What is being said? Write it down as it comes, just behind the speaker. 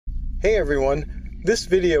Hey everyone, this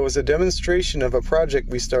video is a demonstration of a project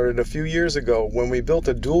we started a few years ago when we built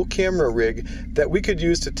a dual camera rig that we could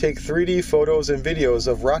use to take 3D photos and videos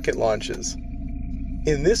of rocket launches.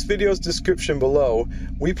 In this video's description below,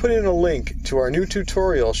 we put in a link to our new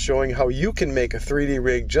tutorial showing how you can make a 3D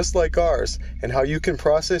rig just like ours and how you can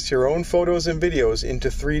process your own photos and videos into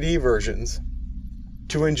 3D versions.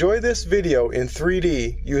 To enjoy this video in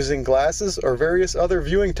 3D using glasses or various other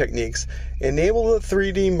viewing techniques, enable the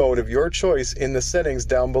 3D mode of your choice in the settings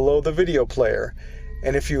down below the video player.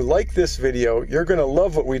 And if you like this video, you're going to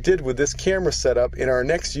love what we did with this camera setup in our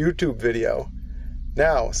next YouTube video.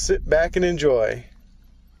 Now, sit back and enjoy.